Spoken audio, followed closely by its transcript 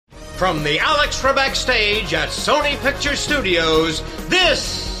From the Alex Trebek stage at Sony Picture Studios,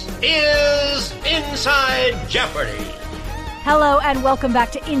 this is Inside Jeopardy! Hello and welcome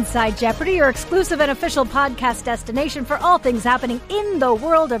back to Inside Jeopardy, your exclusive and official podcast destination for all things happening in the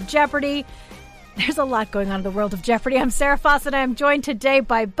world of Jeopardy! There's a lot going on in the world of Jeopardy! I'm Sarah Fawcett. I'm joined today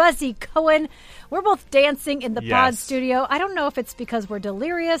by Buzzy Cohen. We're both dancing in the pod studio. I don't know if it's because we're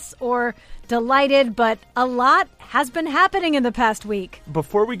delirious or delighted, but a lot has been happening in the past week.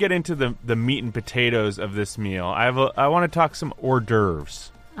 Before we get into the meat and potatoes of this meal, I want to talk some hors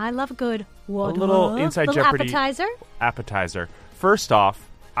d'oeuvres. I love a good hors d'oeuvre. A little Inside Jeopardy appetizer. First off,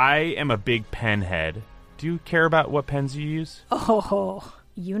 I am a big pen head. Do you care about what pens you use? Oh,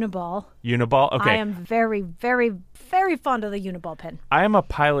 Uniball. Uniball? Okay. I am very, very, very fond of the Uniball pen. I am a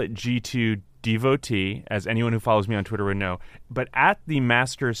Pilot G2 devotee, as anyone who follows me on Twitter would know. But at the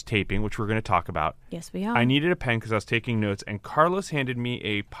Masters taping, which we're going to talk about, yes, we are. I needed a pen because I was taking notes, and Carlos handed me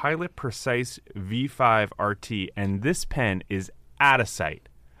a Pilot Precise V5 RT, and this pen is out of sight.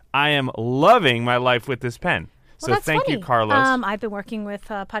 I am loving my life with this pen. Well, so thank funny. you, Carlos. I've been working with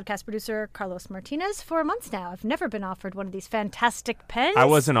podcast producer Carlos Martinez for months now. I've never been offered one of these fantastic pens. I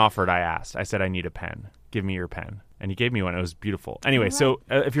wasn't offered. I asked. I said, I need a pen. Give me your pen. And he gave me one. It was beautiful. Anyway, right. So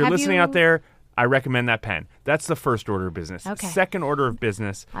if you're listening out there, I recommend that pen. That's the first order of business. Okay. Second order of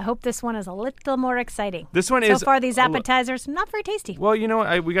business. I hope this one is a little more exciting. This one is. So far, these appetizers, not very tasty. Well, you know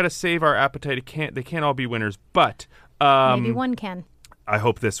what? We got to save our appetite. They can't all be winners, but maybe one can. I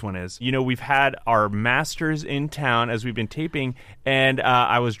hope this one is. You know, we've had our Masters in town as we've been taping, and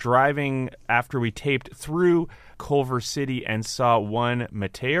I was driving after we taped through Culver City and saw one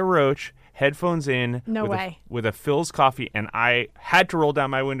Mateo Roach, headphones in, with a Phil's coffee, and I had to roll down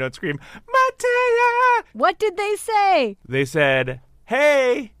my window and scream, Mateo! What did they say? They said,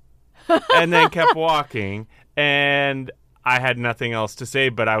 hey, and then kept walking, and I had nothing else to say,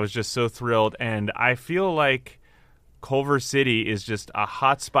 but I was just so thrilled, and I feel like Culver City is just a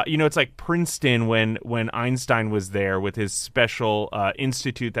hot spot. You know, it's like Princeton when Einstein was there with his special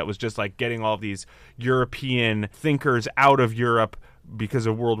institute that was just like getting all these European thinkers out of Europe because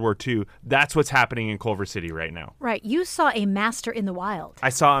of World War II. That's what's happening in Culver City right now. Right. You saw a master in the wild. I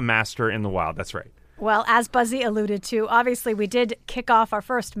saw a master in the wild. That's right. Well, as Buzzy alluded to, obviously we did kick off our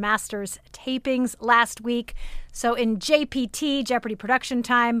first Masters tapings last week. So in JPT, Jeopardy Production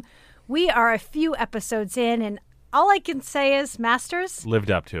Time, we are a few episodes in, and all I can say is, Masters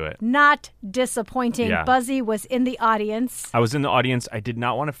lived up to it. Not disappointing. Yeah. Buzzy was in the audience. I was in the audience. I did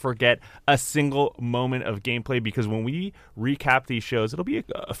not want to forget a single moment of gameplay because when we recap these shows, it'll be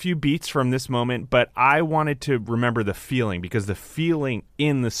a few beats from this moment, but I wanted to remember the feeling because the feeling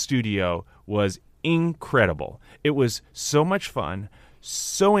in the studio was incredible. It was so much fun,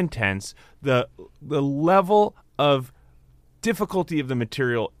 so intense. The level of difficulty of the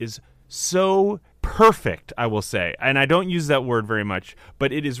material is so perfect, I will say. And I don't use that word very much,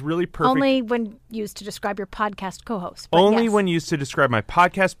 but it is really perfect. Only when used to describe your podcast co-host. Only when used to describe my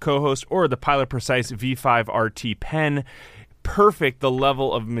podcast co-host or the Pilot Precise V5 RT pen. Perfect, the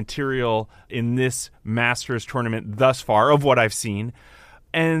level of material in this Masters tournament thus far of what I've seen.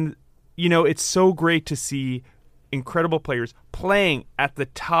 And, you know, it's so great to see incredible players playing at the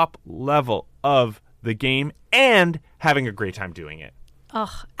top level of the game and having a great time doing it.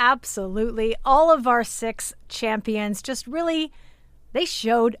 Oh, absolutely. All of our 6 champions just really, they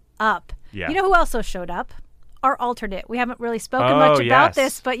showed up. Yeah. You know who also showed up? Our alternate. We haven't really spoken much about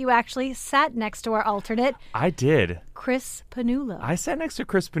this, but you actually sat next to our alternate. I did. Chris Pannulo. I sat next to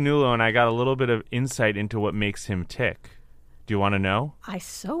Chris Pannulo, and I got a little bit of insight into what makes him tick. Do you want to know? I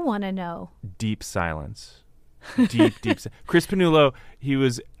so want to know. Deep silence. Deep Chris Pannulo, he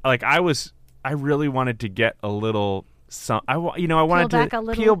was like, I really wanted to get a little... I wanted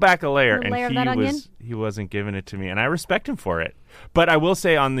to peel back a layer, and he wasn't giving it to me, and I respect him for it. But I will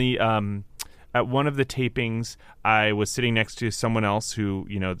say on the at one of the tapings, I was sitting next to someone else who,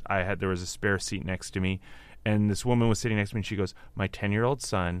 you know, there was a spare seat next to me, and this woman was sitting next to me, and she goes, "My 10-year-old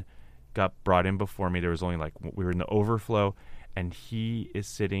son got brought in before me. There was only we were in the overflow, and he is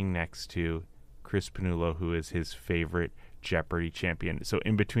sitting next to Chris Pannulo, who is his favorite Jeopardy champion." So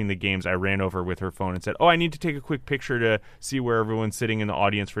in between the games, I ran over with her phone and said, "Oh, I need to take a quick picture to see where everyone's sitting in the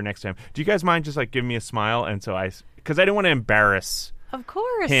audience for next time. Do you guys mind just like giving me a smile?" And so because I didn't want to embarrass Of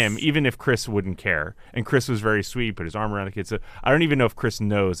course. him, even if Chris wouldn't care. And Chris was very sweet, put his arm around the kid. So I don't even know if Chris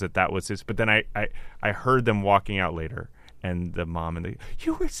knows that was his. But then I heard them walking out later, and the mom and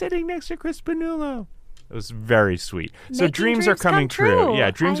you were sitting next to Chris Pannulo. It was very sweet. So dreams are coming true.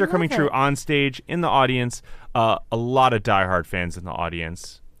 Yeah, dreams are coming true on stage, in the audience. A lot of diehard fans in the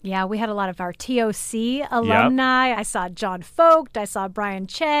audience. Yeah, we had a lot of our TOC alumni. Yep. I saw John Vogt. I saw Brian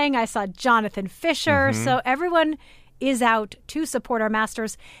Chang. I saw Jonathan Fisher. Mm-hmm. So everyone is out to support our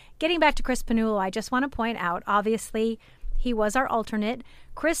Masters. Getting back to Chris Pannulo, I just want to point out, obviously, he was our alternate.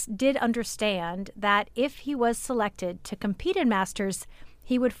 Chris did understand that if he was selected to compete in Masters,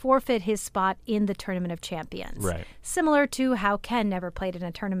 he would forfeit his spot in the Tournament of Champions. Right. Similar to how Ken never played in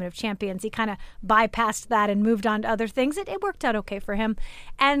a Tournament of Champions. He kind of bypassed that and moved on to other things. It worked out okay for him.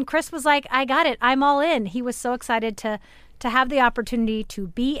 And Chris was like, I got it. I'm all in. He was so excited to have the opportunity to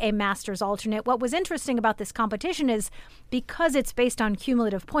be a Masters alternate. What was interesting about this competition is because it's based on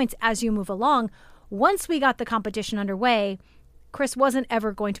cumulative points as you move along, once we got the competition underway, Chris wasn't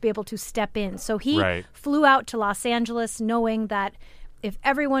ever going to be able to step in. So he flew out to Los Angeles knowing that if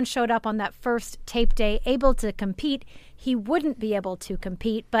everyone showed up on that first tape day able to compete, he wouldn't be able to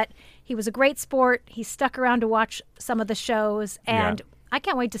compete. But he was a great sport. He stuck around to watch some of the shows. And I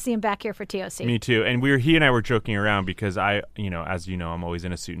can't wait to see him back here for TOC. Me too. And he and I were joking around because as you know, I'm always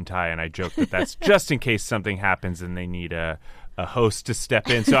in a suit and tie. And I joke that that's just in case something happens and they need a host to step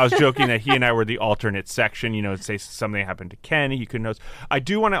in. So I was joking that he and I were the alternate section, say something happened to Ken, he couldn't host. I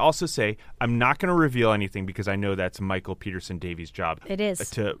do want to also say I'm not going to reveal anything because I know that's Michael Peterson Davies' job. It is.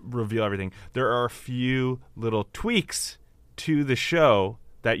 To reveal everything. There are a few little tweaks to the show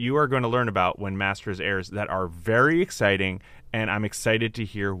that you are going to learn about when Masters airs that are very exciting, and I'm excited to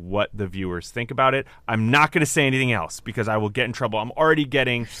hear what the viewers think about it. I'm not going to say anything else because I will get in trouble. I'm already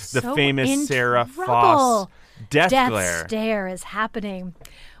getting the famous Sarah Foss Death stare is happening.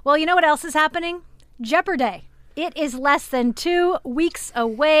 Well, you know what else is happening? Jeopardy. It is less than 2 weeks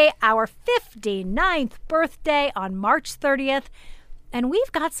away, our 59th birthday on March 30th, and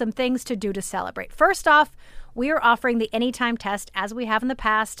we've got some things to do to celebrate. First off, we are offering the Anytime Test as we have in the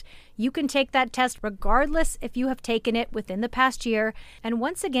past. You can take that test regardless if you have taken it within the past year. And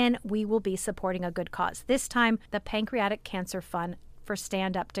once again, we will be supporting a good cause. This time, the Pancreatic Cancer Fund for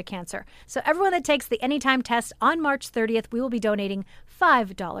Stand Up to Cancer. So everyone that takes the Anytime Test on March 30th, we will be donating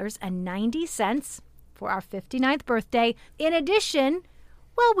 $5.90 for our 59th birthday. In addition,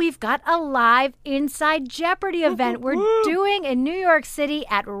 well, we've got a live Inside Jeopardy event we're doing in New York City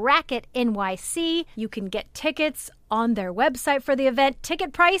at Racket NYC. You can get tickets on their website for the event.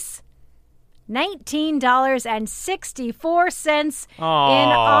 Ticket price, $19.64 in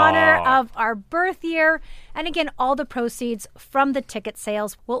honor of our birth year. And again, all the proceeds from the ticket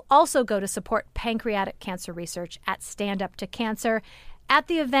sales will also go to support pancreatic cancer research at Stand Up to Cancer. At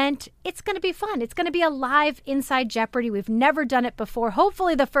the event, it's going to be fun. It's going to be a live Inside Jeopardy. We've never done it before.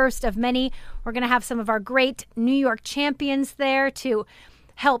 Hopefully the first of many. We're going to have some of our great New York champions there to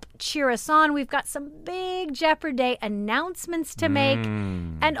help cheer us on. We've got some big Jeopardy announcements to make.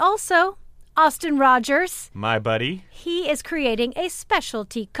 And also, Austin Rogers, my buddy, he is creating a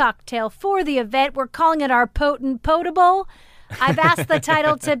specialty cocktail for the event. We're calling it our Potent Potable. I've asked the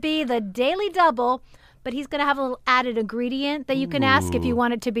title to be the Daily Double, but he's going to have a little added ingredient that you can ask if you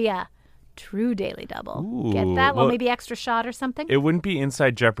want it to be a true Daily Double. Get that? Well, maybe extra shot or something? It wouldn't be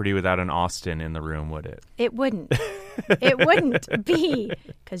Inside Jeopardy without an Austin in the room, would it? It wouldn't. It wouldn't be.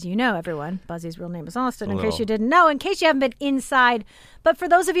 Because you know, everyone, Buzzy's real name is Austin, in case you didn't know, in case you haven't been inside. But for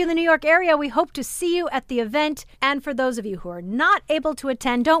those of you in the New York area, we hope to see you at the event. And for those of you who are not able to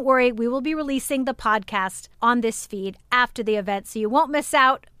attend, don't worry. We will be releasing the podcast on this feed after the event, so you won't miss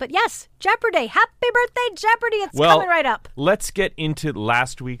out. But yes, Jeopardy! Happy birthday, Jeopardy! It's coming right up. Let's get into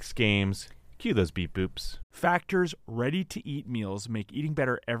last week's games. Cue those beep boops. Factor's ready-to-eat meals make eating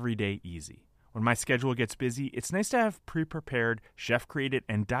better every day easy. When my schedule gets busy, it's nice to have pre-prepared, chef-created,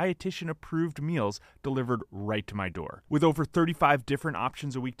 and dietitian-approved meals delivered right to my door. With over 35 different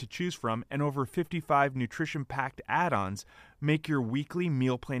options a week to choose from and over 55 nutrition-packed add-ons, make your weekly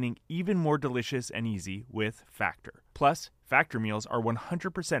meal planning even more delicious and easy with Factor. Plus, Factor meals are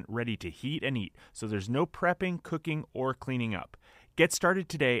 100% ready to heat and eat, so there's no prepping, cooking, or cleaning up. Get started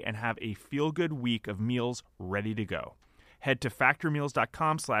today and have a feel-good week of meals ready to go. Head to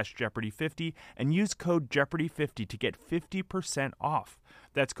factormeals.com/Jeopardy50 and use code Jeopardy50 to get 50% off.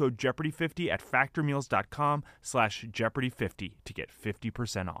 That's code Jeopardy50 at factormeals.com/Jeopardy50 to get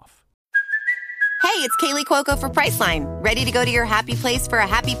 50% off. Hey, it's Kaylee Cuoco for Priceline. Ready to go to your happy place for a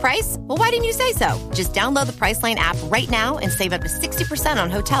happy price? Well, why didn't you say so? Just download the Priceline app right now and save up to 60%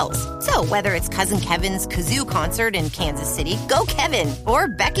 on hotels. So whether it's Cousin Kevin's Kazoo Concert in Kansas City, go Kevin, or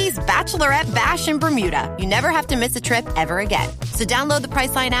Becky's Bachelorette Bash in Bermuda, you never have to miss a trip ever again. So download the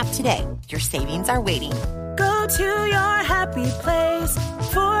Priceline app today. Your savings are waiting. Go to your happy place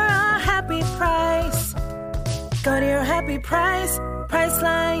for a happy price. Go to your happy price,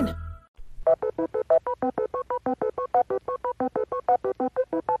 Priceline.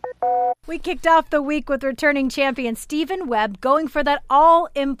 We kicked off the week with returning champion Stephen Webb going for that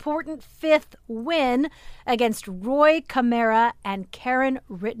all-important 5th win against Roy Camara and Karen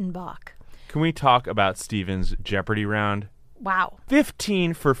Rittenbach. Can we talk about Stephen's Jeopardy round? Wow.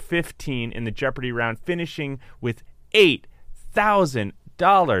 15 for 15 in the Jeopardy round, finishing with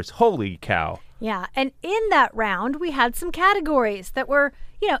 $8,000. Holy cow. Yeah, and in that round, we had some categories that were,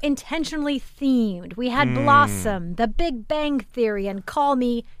 intentionally themed. We had Blossom, The Big Bang Theory, and Call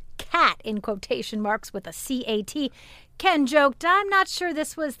Me Cat, in quotation marks with a C-A-T. Ken joked, I'm not sure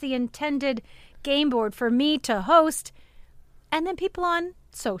this was the intended game board for me to host. And then people on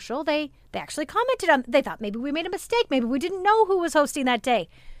social, they actually commented on, they thought maybe we made a mistake. Maybe we didn't know who was hosting that day.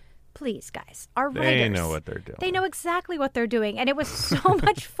 Please, guys, our writers. They know what they're doing. They know exactly what they're doing. And it was so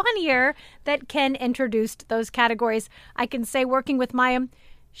much funnier that Ken introduced those categories. I can say working with Mayim,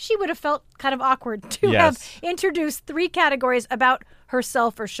 she would have felt kind of awkward to have introduced 3 categories about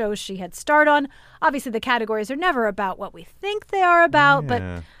herself or shows she had starred on. Obviously, the categories are never about what we think they are about, but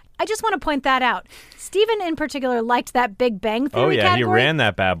I just want to point that out. Stephen, in particular, liked that Big Bang Theory category. He ran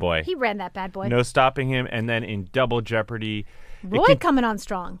that bad boy. No stopping him. And then in Double Jeopardy, Roy coming on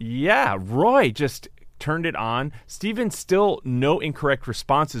strong. Yeah, Roy just turned it on. Stephen still no incorrect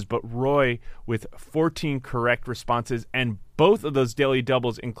responses, but Roy with 14 correct responses, and both of those daily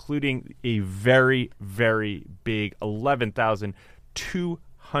doubles, including a very, very big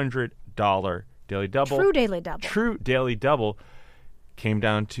 $11,200 daily double. True daily double. Came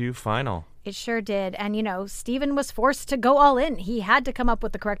down to final. It sure did. And, Stephen was forced to go all in. He had to come up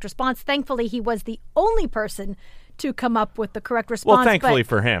with the correct response. Thankfully, he was the only person to come up with the correct response. Well, thankfully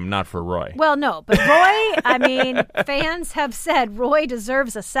for him, not for Roy. Well, no. But Roy, fans have said Roy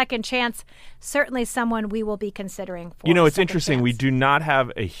deserves a second chance. Certainly someone we will be considering for a it's interesting. Chance. We do not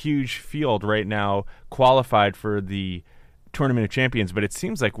have a huge field right now qualified for the Tournament of Champions, but it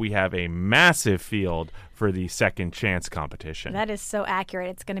seems like we have a massive field for the second chance competition. That is so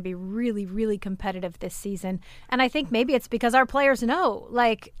accurate. It's going to be really, really competitive this season. And I think maybe it's because our players know.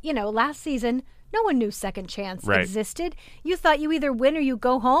 Last season, no one knew second chance existed. You thought you either win or you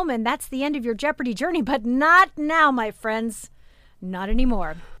go home, and that's the end of your Jeopardy journey. But not now, my friends. Not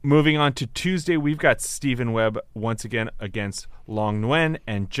anymore. Moving on to Tuesday, we've got Stephen Webb once again against Long Nguyen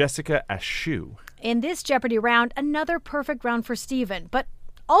and Jessica Ashu. In this Jeopardy round, another perfect round for Stephen, but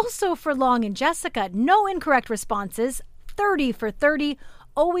also for Long and Jessica. No incorrect responses, 30 for 30,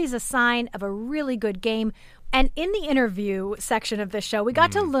 always a sign of a really good game. And in the interview section of the show, we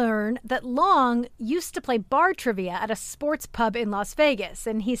got to learn that Long used to play bar trivia at a sports pub in Las Vegas.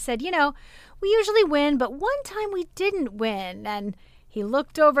 And he said, we usually win, but one time we didn't win. And he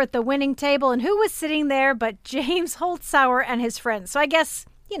looked over at the winning table, and who was sitting there but James Holtzauer and his friends. So I guess,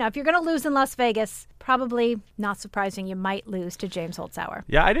 if you're going to lose in Las Vegas, probably not surprising you might lose to James Holtzauer.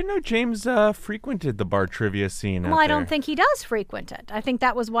 Yeah, I didn't know James frequented the bar trivia scene. Well, I don't think he does frequent it. I think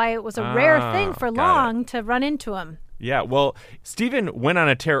that was why it was a rare thing for Long to run into him. Yeah, well, Stephen went on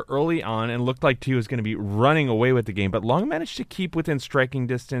a tear early on and looked like he was going to be running away with the game, but Long managed to keep within striking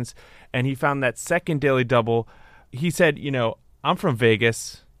distance, and he found that second daily double. He said, I'm from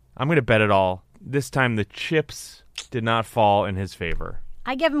Vegas. I'm going to bet it all. This time the chips did not fall in his favor.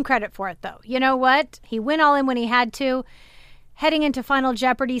 I give him credit for it, though. You know what? He went all in when he had to. Heading into Final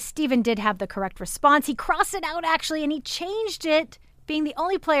Jeopardy, Stephen did have the correct response. He crossed it out, actually, and he changed it, being the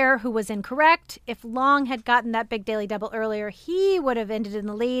only player who was incorrect. If Long had gotten that big daily double earlier, he would have ended in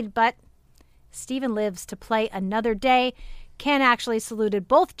the lead, but Stephen lives to play another day. Ken actually saluted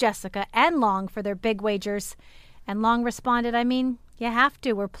both Jessica and Long for their big wagers, and Long responded, you have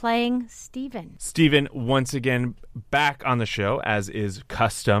to. We're playing Stephen. Stephen, once again, back on the show, as is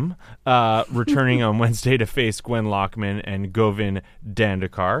custom, returning on Wednesday to face Gwen Lockman and Govin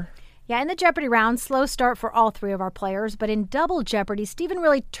Dandekar. Yeah, in the Jeopardy round, slow start for all 3 of our players, but in Double Jeopardy, Stephen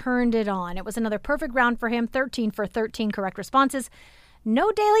really turned it on. It was another perfect round for him, 13 for 13 correct responses.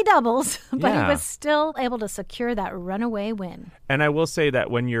 No daily doubles, but he was still able to secure that runaway win. And I will say that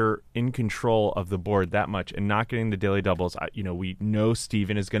when you're in control of the board that much and not getting the daily doubles, we know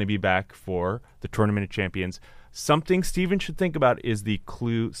Stephen is going to be back for the Tournament of Champions. Something Stephen should think about is the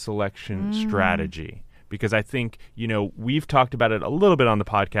clue selection strategy. Because I think, we've talked about it a little bit on the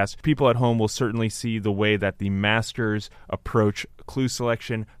podcast. People at home will certainly see the way that the Masters approach clue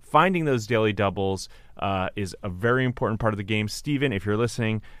selection. Finding those daily doubles is a very important part of the game. Stephen, if you're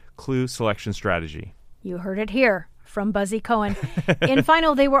listening, clue selection strategy. You heard it here from Buzzy Cohen. In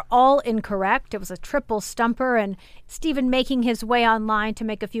final, they were all incorrect. It was a triple stumper, and Stephen making his way online to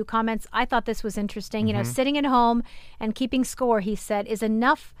make a few comments. I thought this was interesting. Sitting at home and keeping score, he said, is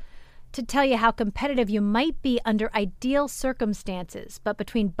enough to tell you how competitive you might be under ideal circumstances. But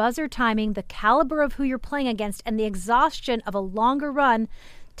between buzzer timing, the caliber of who you're playing against, and the exhaustion of a longer run,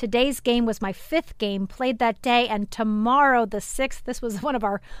 today's game was my 5th game played that day, and tomorrow, the 6th, this was one of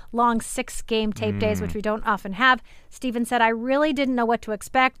our long 6-game tape days, which we don't often have. Steven said, I really didn't know what to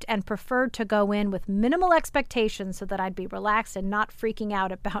expect and preferred to go in with minimal expectations so that I'd be relaxed and not freaking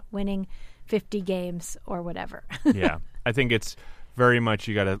out about winning 50 games or whatever. Yeah, I think it's very much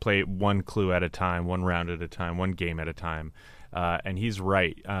you got to play one clue at a time, one round at a time, one game at a time. And he's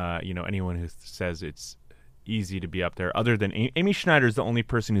right. Anyone who says it's easy to be up there, other than Amy Schneider is the only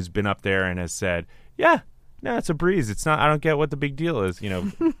person who's been up there and has said, yeah, no, it's a breeze. It's not, I don't get what the big deal is.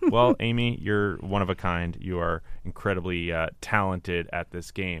 Well, Amy, you're one of a kind. You are incredibly talented at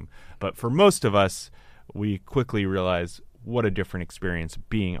this game. But for most of us, we quickly realize what a different experience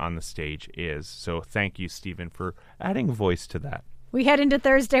being on the stage is. So thank you, Steven, for adding voice to that. We head into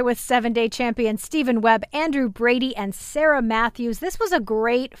Thursday with 7-day champions Steven Webb, Andrew Brady, and Sarah Matthews. This was a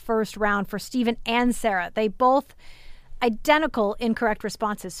great first round for Steven and Sarah. They both identical incorrect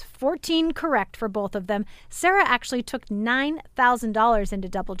responses, 14 correct for both of them. Sarah actually took $9,000 into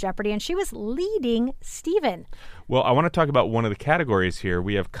Double Jeopardy, and she was leading Steven. Well, I want to talk about one of the categories here.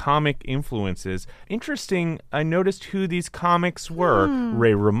 We have comic influences. Interesting, I noticed who these comics were.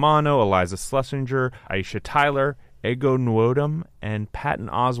 Ray Romano, Eliza Schlesinger, Aisha Tyler, Ego Nwodim, and Patton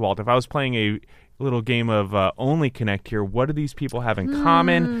Oswalt. If I was playing a little game of Only Connect here, what do these people have in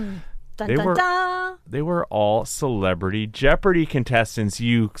common? They were all Celebrity Jeopardy contestants,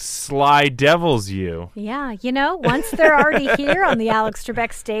 you sly devils, you. Yeah, once they're already here on the Alex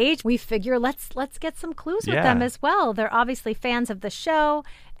Trebek stage, we figure let's get some clues with them as well. They're obviously fans of the show,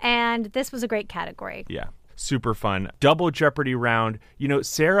 and this was a great category. Yeah. Super fun. Double Jeopardy round.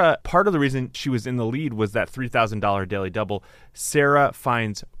 Sarah, part of the reason she was in the lead was that $3,000 daily double. Sarah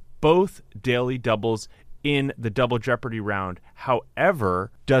finds both daily doubles in the Double Jeopardy round.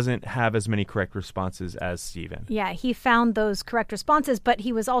 However, doesn't have as many correct responses as Steven. Yeah, he found those correct responses, but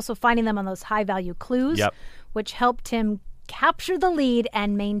he was also finding them on those high-value clues, which helped him capture the lead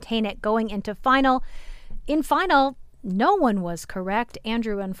and maintain it going into final. In final, no one was correct.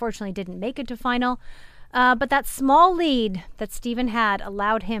 Andrew, unfortunately, didn't make it to final. But that small lead that Steven had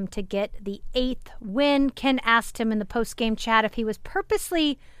allowed him to get the 8th win. Ken asked him in the post-game chat if he was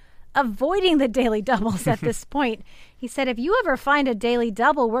purposely avoiding the daily doubles at this point. He said, if you ever find a daily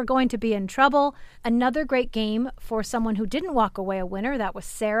double, we're going to be in trouble. Another great game for someone who didn't walk away a winner. That was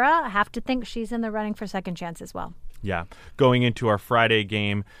Sarah. I have to think she's in the running for second chance as well. Yeah. Going into our Friday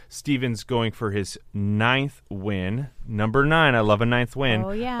game, Steven's going for his 9th win. Number 9, I love a 9th win,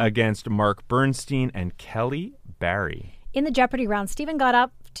 against Mark Bernstein and Kelly Barry. In the Jeopardy round, Steven got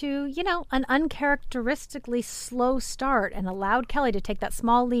up to, an uncharacteristically slow start and allowed Kelly to take that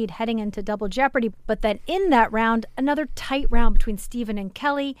small lead heading into Double Jeopardy. But then in that round, another tight round between Steven and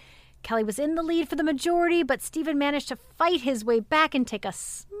Kelly. Kelly was in the lead for the majority, but Steven managed to fight his way back and take a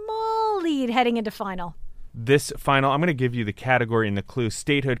small lead heading into final. This final, I'm going to give you the category and the clue.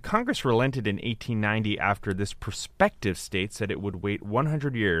 Statehood. Congress relented in 1890 after this prospective state said it would wait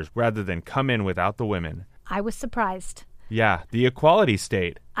 100 years rather than come in without the women. I was surprised. Yeah, the equality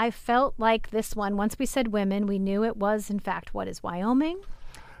state. I felt like this one, once we said women, we knew it was, in fact, what is Wyoming?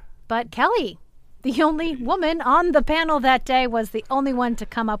 But Kelly, the only woman on the panel that day, was the only one to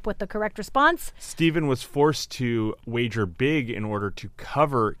come up with the correct response. Steven was forced to wager big in order to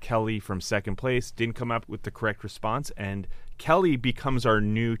cover Kelly from second place, didn't come up with the correct response, and Kelly becomes our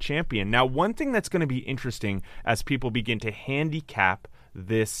new champion. Now, one thing that's going to be interesting as people begin to handicap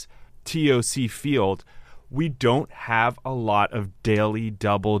this TOC field, we don't have a lot of daily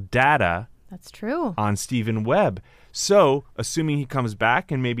double data. That's true. On Steven Webb. So, assuming he comes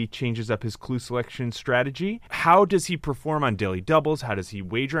back and maybe changes up his clue selection strategy, how does he perform on daily doubles? How does he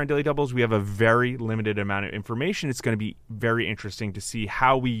wager on daily doubles? We have a very limited amount of information. It's going to be very interesting to see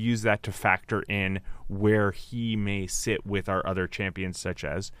how we use that to factor in where he may sit with our other champions, such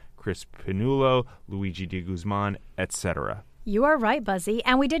as Chris Pinullo, Luigi de Guzman, etc. You are right, Buzzy.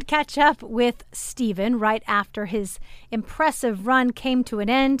 And we did catch up with Steven right after his impressive run came to an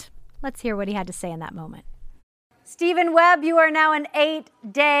end. Let's hear what he had to say in that moment. Steven Webb, you are now an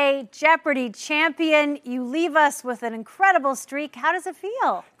 8-day Jeopardy champion. You leave us with an incredible streak. How does it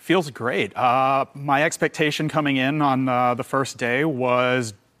feel? Feels great. My expectation coming in on the first day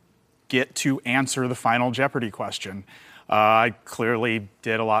was get to answer the final Jeopardy question. I clearly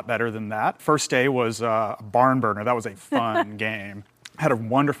did a lot better than that. First day was a barn burner. That was a fun game. Had a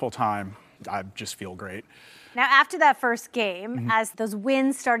wonderful time. I just feel great. Now, after that first game, as those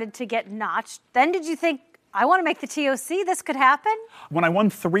wins started to get notched, then did you think, I want to make the TOC. This could happen. When I won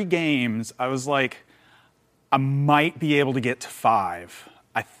 3 games, I was like, I might be able to get to 5.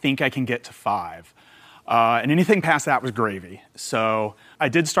 I think I can get to 5. And anything past that was gravy. So I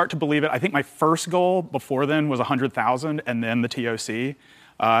did start to believe it. I think my first goal before then was 100,000 and then the TOC.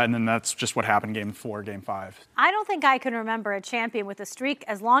 And then that's just what happened game 4, game 5. I don't think I can remember a champion with a streak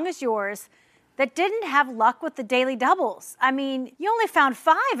as long as yours that didn't have luck with the daily doubles. I mean, you only found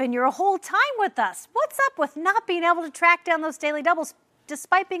 5 in your whole time with us. What's up with not being able to track down those daily doubles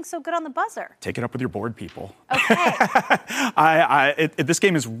despite being so good on the buzzer? Take it up with your board people. Okay. This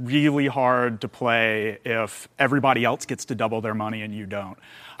game is really hard to play if everybody else gets to double their money and you don't.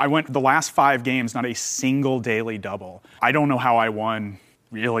 I went the last 5 games, not a single daily double. I don't know how I won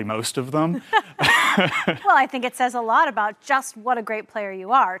really most of them. Well, I think it says a lot about just what a great player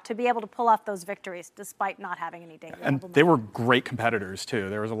you are to be able to pull off those victories despite not having any daily double. And they were great competitors, too.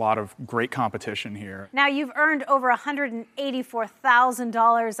 There was a lot of great competition here. Now, you've earned over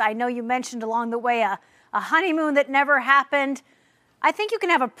 $184,000. I know you mentioned along the way a honeymoon that never happened. I think you can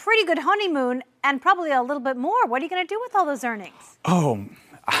have a pretty good honeymoon and probably a little bit more. What are you going to do with all those earnings? Oh,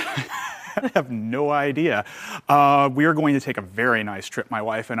 I have no idea. We are going to take a very nice trip, my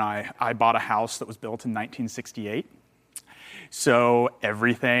wife and I. I bought a house that was built in 1968. So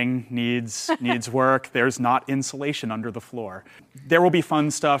everything needs work. There's not insulation under the floor. There will be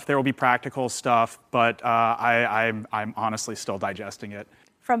fun stuff. There will be practical stuff. But I'm honestly still digesting it.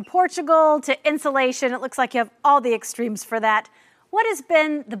 From Portugal to insulation, it looks like you have all the extremes for that. What has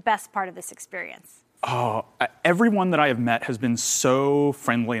been the best part of this experience? Oh, everyone that I have met has been so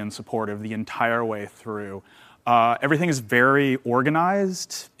friendly and supportive the entire way through. Everything is very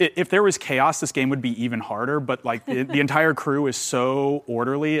organized. If there was chaos, this game would be even harder, but like the entire crew is so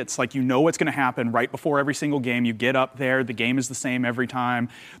orderly. It's like you know what's going to happen right before every single game. You get up there, the game is the same every time.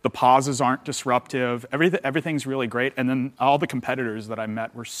 The pauses aren't disruptive. Everything's really great. And then all the competitors that I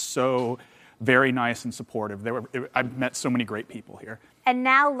met were so very nice and supportive. I've met so many great people here. And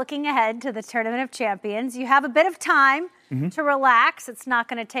now looking ahead to the Tournament of Champions, you have a bit of time to relax. It's not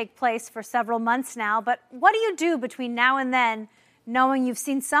going to take place for several months now, but what do you do between now and then, knowing you've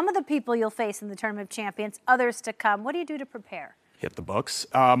seen some of the people you'll face in the Tournament of Champions, others to come? What do you do to prepare? Hit the books.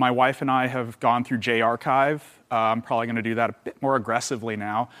 My wife and I have gone through J-Archive. I'm probably going to do that a bit more aggressively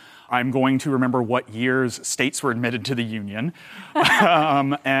now. I'm going to remember what years states were admitted to the Union.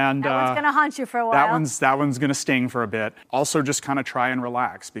 And that one's going to haunt you for a while. That one's going to sting for a bit. Also, just kind of try and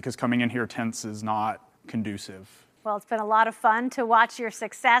relax, because coming in here tense is not conducive. Well, it's been a lot of fun to watch your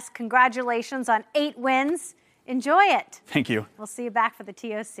success. Congratulations on 8 wins. Enjoy it. Thank you. We'll see you back for the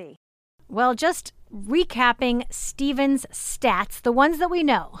TOC. Well, just recapping Steven's stats, the ones that we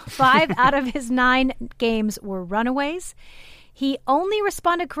know. 5 out of his 9 games were runaways. He only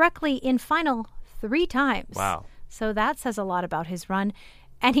responded correctly in final 3 times. Wow. So that says a lot about his run.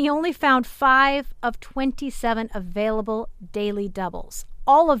 And he only found 5 of 27 available daily doubles.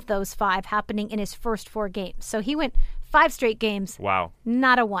 All of those 5 happening in his first 4 games. So he went 5 straight games. Wow.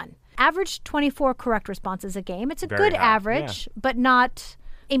 Not a 1. Averaged 24 correct responses a game. It's a Very good high. average, but not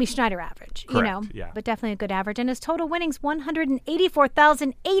Amy Schneider average, Correct, yeah. But definitely a good average. And his total winnings,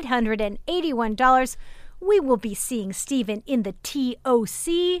 $184,881. We will be seeing Steven in the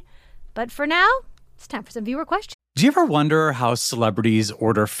TOC. But for now, it's time for some viewer questions. Do you ever wonder how celebrities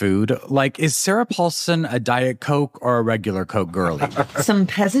order food? Like, is Sarah Paulson a Diet Coke or a regular Coke girlie? Some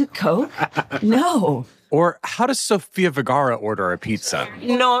peasant Coke? No. Or how does Sofia Vergara order a pizza?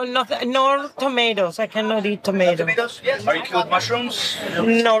 No tomatoes. I cannot eat tomatoes. Yes. Are you good with mushrooms?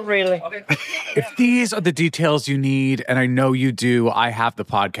 Not really. Okay. If these are the details you need, and I know you do, I have the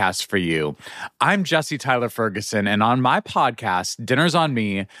podcast for you. I'm Jesse Tyler Ferguson, and on my podcast, Dinners on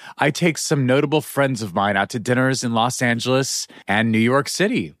Me, I take some notable friends of mine out to dinners in Los Angeles and New York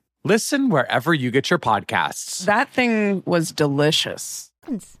City. Listen wherever you get your podcasts. That thing was delicious.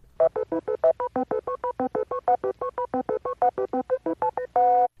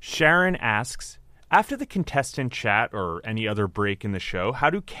 Sharon asks, after the contestant chat or any other break in the show,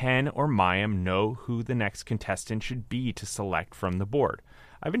 how do Ken or Mayim know who the next contestant should be to select from the board?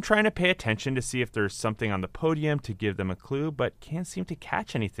 I've been trying to pay attention to see if there's something on the podium to give them a clue, but can't seem to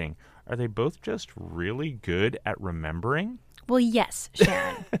catch anything. Are they both just really good at remembering? Well, yes,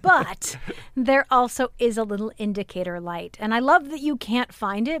 Sharon, but there also is a little indicator light. And I love that you can't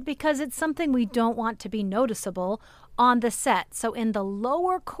find it because it's something we don't want to be noticeable on the set. So in the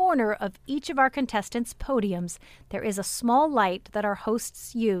lower corner of each of our contestants' podiums, there is a small light that our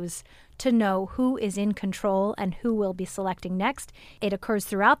hosts use to know who is in control and who will be selecting next. It occurs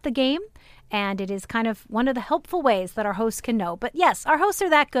throughout the game, and it is kind of one of the helpful ways that our hosts can know. But yes, our hosts are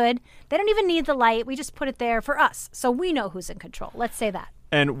that good. They don't even need the light. We just put it there for us, so we know who's in control. Let's say that.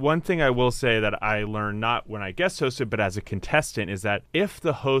 And one thing I will say that I learned not when I guest hosted, but as a contestant, is that if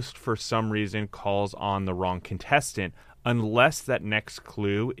the host for some reason calls on the wrong contestant, unless that next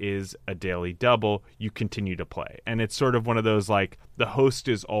clue is a daily double, you continue to play. And it's sort of one of those, like, the host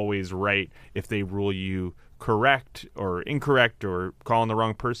is always right if they rule you correct or incorrect or call on the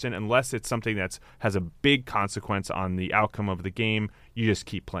wrong person. Unless it's something that has a big consequence on the outcome of the game, you just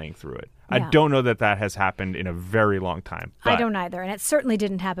keep playing through it. Yeah. I don't know that has happened in a very long time. I don't either. And it certainly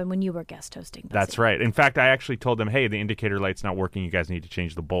didn't happen when you were guest hosting. That's right. In fact, I actually told them, hey, the indicator light's not working. You guys need to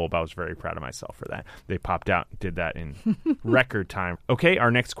change the bulb. I was very proud of myself for that. They popped out and did that in record time. Okay,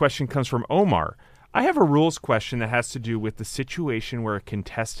 our next question comes from Omar. I have a rules question that has to do with the situation where a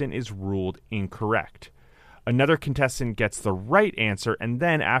contestant is ruled incorrect. Another contestant gets the right answer, and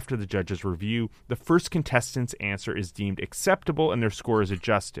then after the judge's review, the first contestant's answer is deemed acceptable and their score is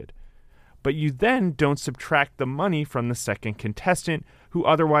adjusted. But you then don't subtract the money from the second contestant, who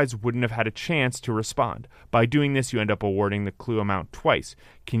otherwise wouldn't have had a chance to respond. By doing this, you end up awarding the clue amount twice.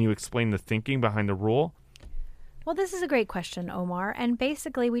 Can you explain the thinking behind the rule? Well, this is a great question, Omar. And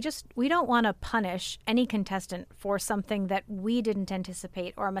basically, we don't want to punish any contestant for something that we didn't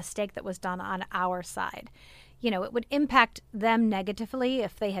anticipate or a mistake that was done on our side. You know, it would impact them negatively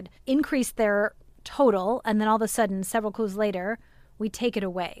if they had increased their total and then all of a sudden, several clues later, we take it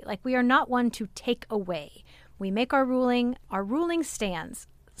away. Like, we are not one to take away. We make our ruling stands.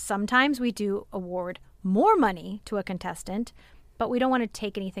 Sometimes we do award more money to a contestant, but we don't want to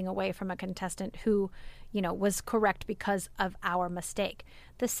take anything away from a contestant who, you know, was correct because of our mistake.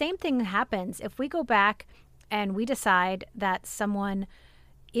 The same thing happens if we go back and we decide that someone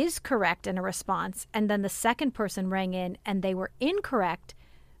is correct in a response and then the second person rang in and they were incorrect,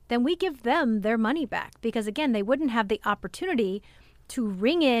 then we give them their money back because, again, they wouldn't have the opportunity to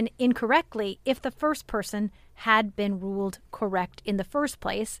ring in incorrectly if the first person had been ruled correct in the first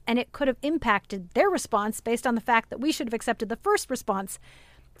place, and it could have impacted their response based on the fact that we should have accepted the first response.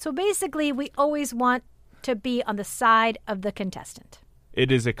 So basically, we always want to be on the side of the contestant. It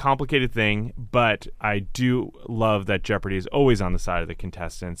is a complicated thing, but I do love that Jeopardy is always on the side of the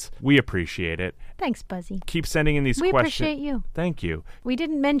contestants. We appreciate it. Thanks, Buzzy. Keep sending in these questions. We appreciate you. Thank you. We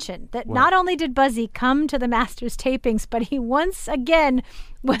didn't mention that not only did Buzzy come to the Masters tapings, but he once again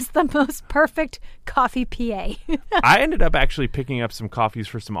was the most perfect coffee PA. I ended up actually picking up some coffees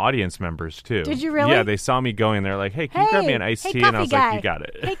for some audience members, too. Did you really? Yeah, they saw me going. They're like, hey, can you grab me an iced tea? And I was like, you got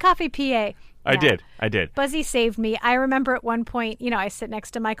it. Hey, coffee PA. I did. Buzzy saved me. I remember at one point, you know, I sit next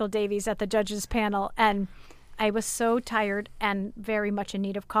to Michael Davies at the judges panel, and I was so tired and very much in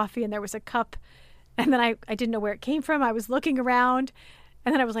need of coffee, and there was a cup, and then I didn't know where it came from. I was looking around,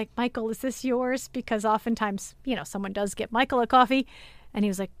 and then I was like, Michael, is this yours? Because oftentimes, you know, someone does get Michael a coffee, and he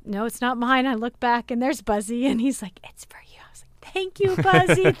was like, no, it's not mine. I look back, and there's Buzzy, and he's like, it's for you. I was like, thank you,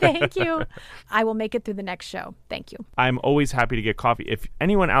 Buzzy. Thank you. I will make it through the next show. Thank you. I'm always happy to get coffee. If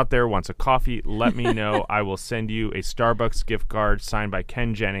anyone out there wants a coffee, let me know. I will send you a Starbucks gift card signed by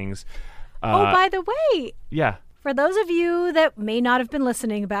Ken Jennings. By the way. Yeah. For those of you that may not have been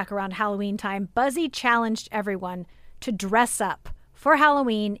listening back around Halloween time, Buzzy challenged everyone to dress up for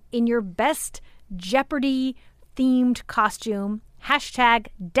Halloween in your best Jeopardy-themed costume.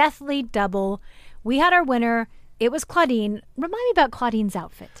 #DeathlyDouble. We had our winner. It was Claudine. Remind me about Claudine's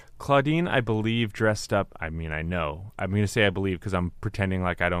outfit. Claudine, I believe, dressed up. I mean, I know. I'm going to say I believe because I'm pretending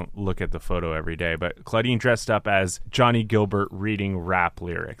like I don't look at the photo every day. But Claudine dressed up as Johnny Gilbert reading rap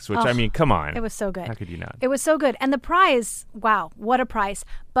lyrics, which, I mean, come on. It was so good. How could you not? It was so good. And the prize, wow, what a prize.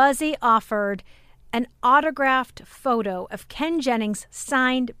 Buzzy offered an autographed photo of Ken Jennings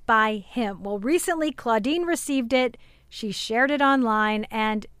signed by him. Well, recently, Claudine received it. She shared it online,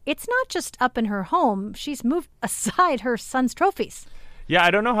 and it's not just up in her home. She's moved aside her son's trophies. Yeah,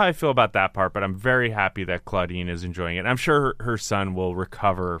 I don't know how I feel about that part, but I'm very happy that Claudine is enjoying it. I'm sure her son will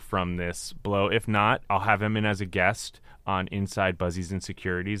recover from this blow. If not, I'll have him in as a guest on Inside Buzzy's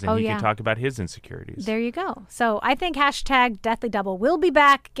Insecurities, and he can talk about his insecurities. There you go. So I think #DeathlyDouble will be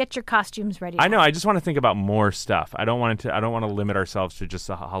back. Get your costumes ready. I know. I just want to think about more stuff. I don't want to limit ourselves to just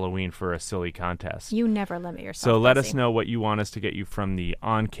a Halloween for a silly contest. You never limit yourself. So let Buzzy. us know what you want us to get you from the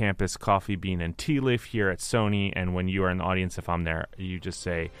on-campus coffee bean and tea leaf here at Sony. And when you are in the audience, if I'm there, you just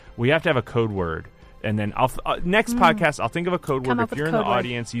say, we have to have a code word And then next podcast, I'll think of a code word. If you're in the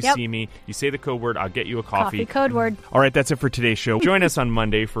audience, you see me, you say the code word, I'll get you a coffee. Code word. All right, that's it for today's show. Join us on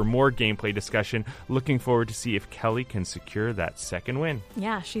Monday for more gameplay discussion. Looking forward to see if Kelly can secure that second win.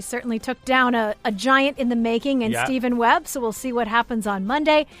 Yeah, she certainly took down a giant in the making in Stephen Webb, so we'll see what happens on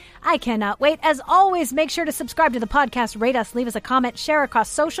Monday. I cannot wait. As always, make sure to subscribe to the podcast, rate us, leave us a comment, share across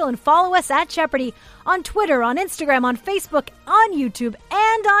social, and follow us at Jeopardy on Twitter, on Instagram, on Facebook, on YouTube,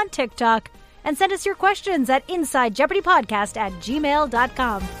 and on TikTok. And send us your questions at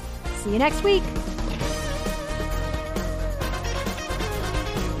InsideJeopardyPodcast@gmail.com. See you next week.